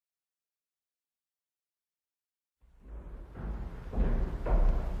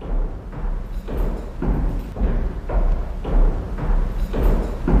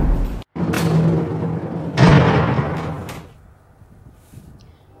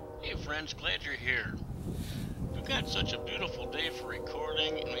Hey friends, glad you're here. We've got such a beautiful day for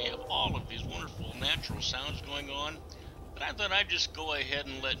recording, and we have all of these wonderful natural sounds going on, that I thought I'd just go ahead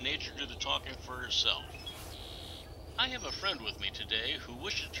and let nature do the talking for herself. I have a friend with me today who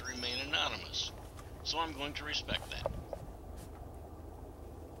wishes to remain anonymous, so I'm going to respect that.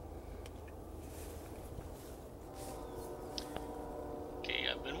 Okay,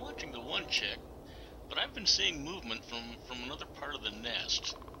 I've been watching the one chick, but I've been seeing movement from another part of the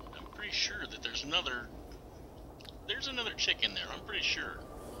nest. I'm pretty sure that there's another chick in there, I'm pretty sure.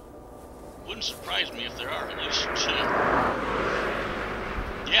 Wouldn't surprise me if there are at least two.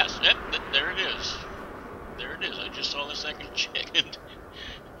 Yes, there it is. There it is. I just saw the second chick, and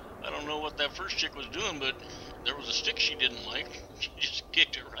I don't know what that first chick was doing, but there was a stick she didn't like. She just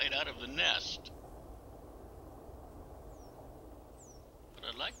kicked it right out of the nest. What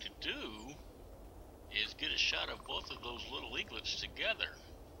I'd like to do is get a shot of both of those little eaglets together.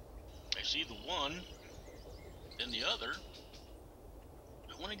 I see the one, then the other.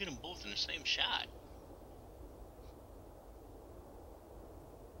 I want to get them both in the same shot.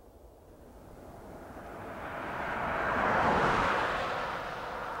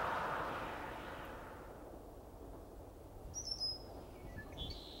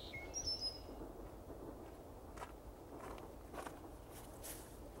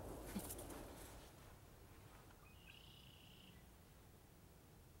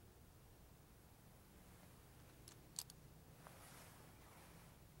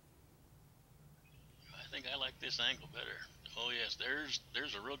 I think I like this angle better. Oh yes,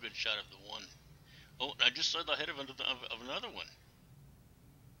 there's a real good shot of the one. Oh, I just saw the head of another one.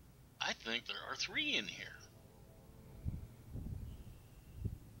 I think there are three in here.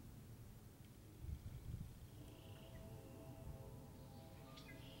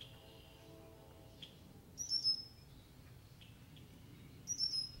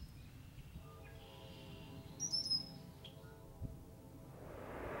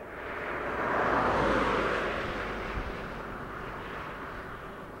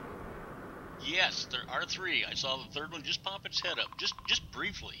 Yes, there are three. I saw the third one just pop its head up, just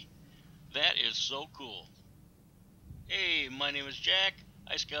briefly. That is so cool. Hey, my name is Jack.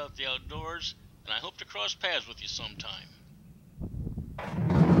 I scout the outdoors, and I hope to cross paths with you sometime.